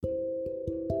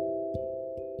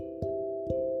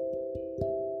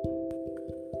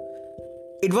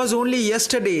It was only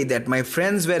yesterday that my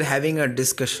friends were having a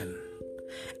discussion.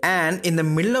 And in the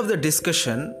middle of the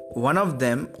discussion, one of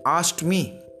them asked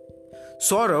me,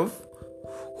 Saurav,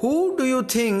 who do you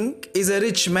think is a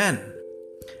rich man?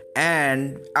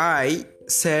 And I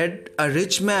said, a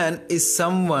rich man is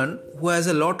someone who has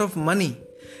a lot of money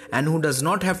and who does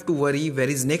not have to worry where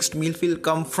his next meal will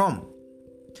come from.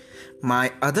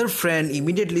 My other friend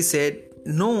immediately said,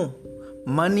 no,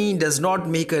 money does not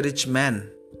make a rich man.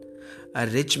 A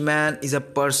rich man is a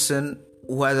person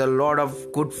who has a lot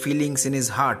of good feelings in his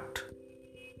heart.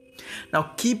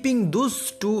 Now, keeping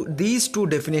these two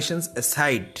definitions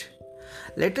aside,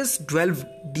 let us delve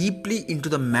deeply into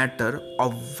the matter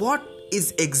of what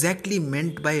is exactly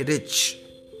meant by rich.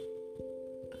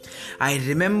 I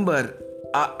remember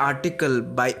an article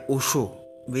by Osho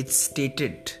which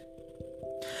stated,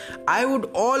 I would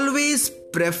always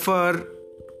prefer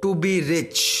to be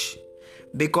rich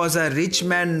because a rich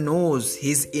man knows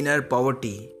his inner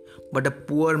poverty, but a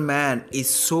poor man is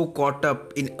so caught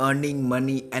up in earning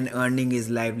money and earning his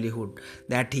livelihood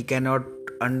that he cannot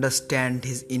understand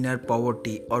his inner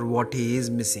poverty or what he is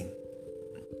missing.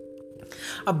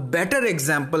 A better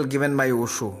example given by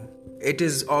Osho, it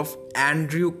is of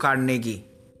Andrew Carnegie.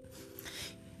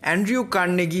 Andrew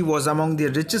Carnegie was among the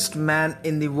richest men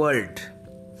in the world,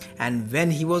 and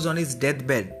when he was on his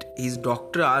deathbed, his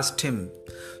doctor asked him,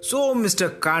 so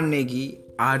Mr. Carnegie,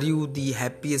 are you the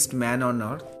happiest man on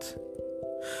earth?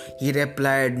 He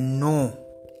replied, no,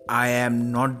 I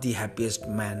am not the happiest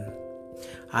man.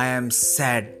 I am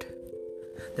sad.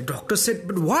 The doctor said,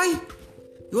 but why?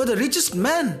 You are the richest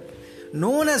man. No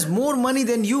one has more money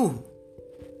than you.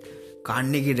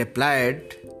 Carnegie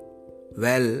replied,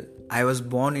 well, I was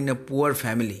born in a poor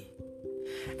family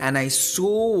and I so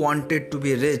wanted to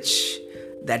be rich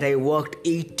that I worked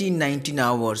 18-19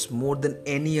 hours more than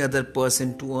any other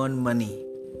person to earn money.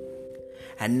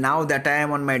 And now that I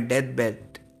am on my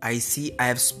deathbed, I see I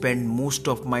have spent most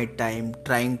of my time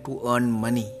trying to earn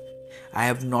money. I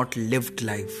have not lived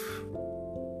life.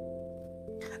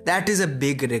 That is a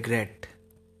big regret.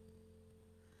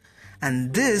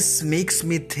 And this makes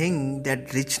me think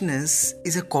that richness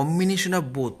is a combination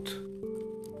of both.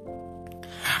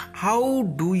 How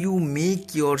do you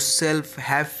make yourself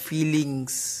have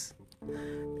feelings,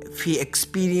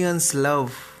 experience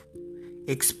love,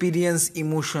 experience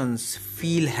emotions,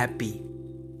 feel happy?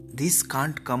 This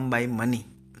can't come by money.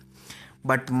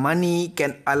 But money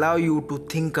can allow you to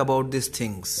think about these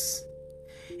things.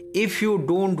 If you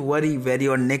don't worry where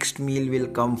your next meal will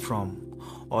come from,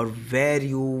 or where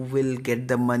you will get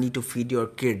the money to feed your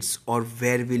kids, or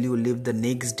where will you live the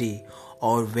next day,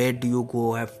 or where do you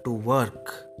go have to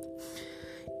work.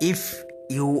 If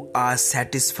you are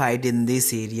satisfied in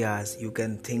these areas, you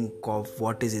can think of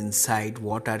what is inside,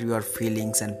 what are your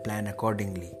feelings and plan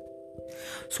accordingly.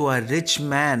 So a rich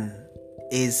man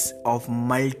is of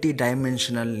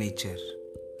multi-dimensional nature.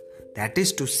 That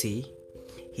is to say,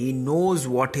 he knows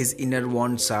what his inner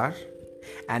wants are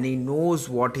and he knows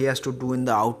what he has to do in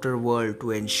the outer world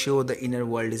to ensure the inner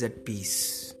world is at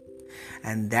peace.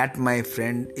 And that, my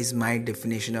friend, is my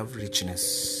definition of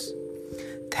richness.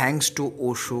 Thanks to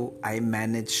Osho, I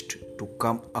managed to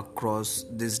come across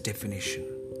this definition.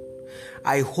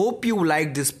 I hope you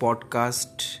liked this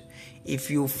podcast.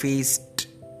 If you faced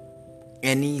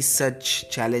any such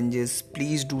challenges,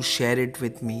 please do share it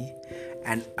with me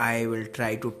and I will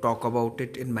try to talk about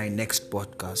it in my next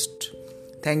podcast.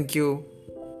 Thank you.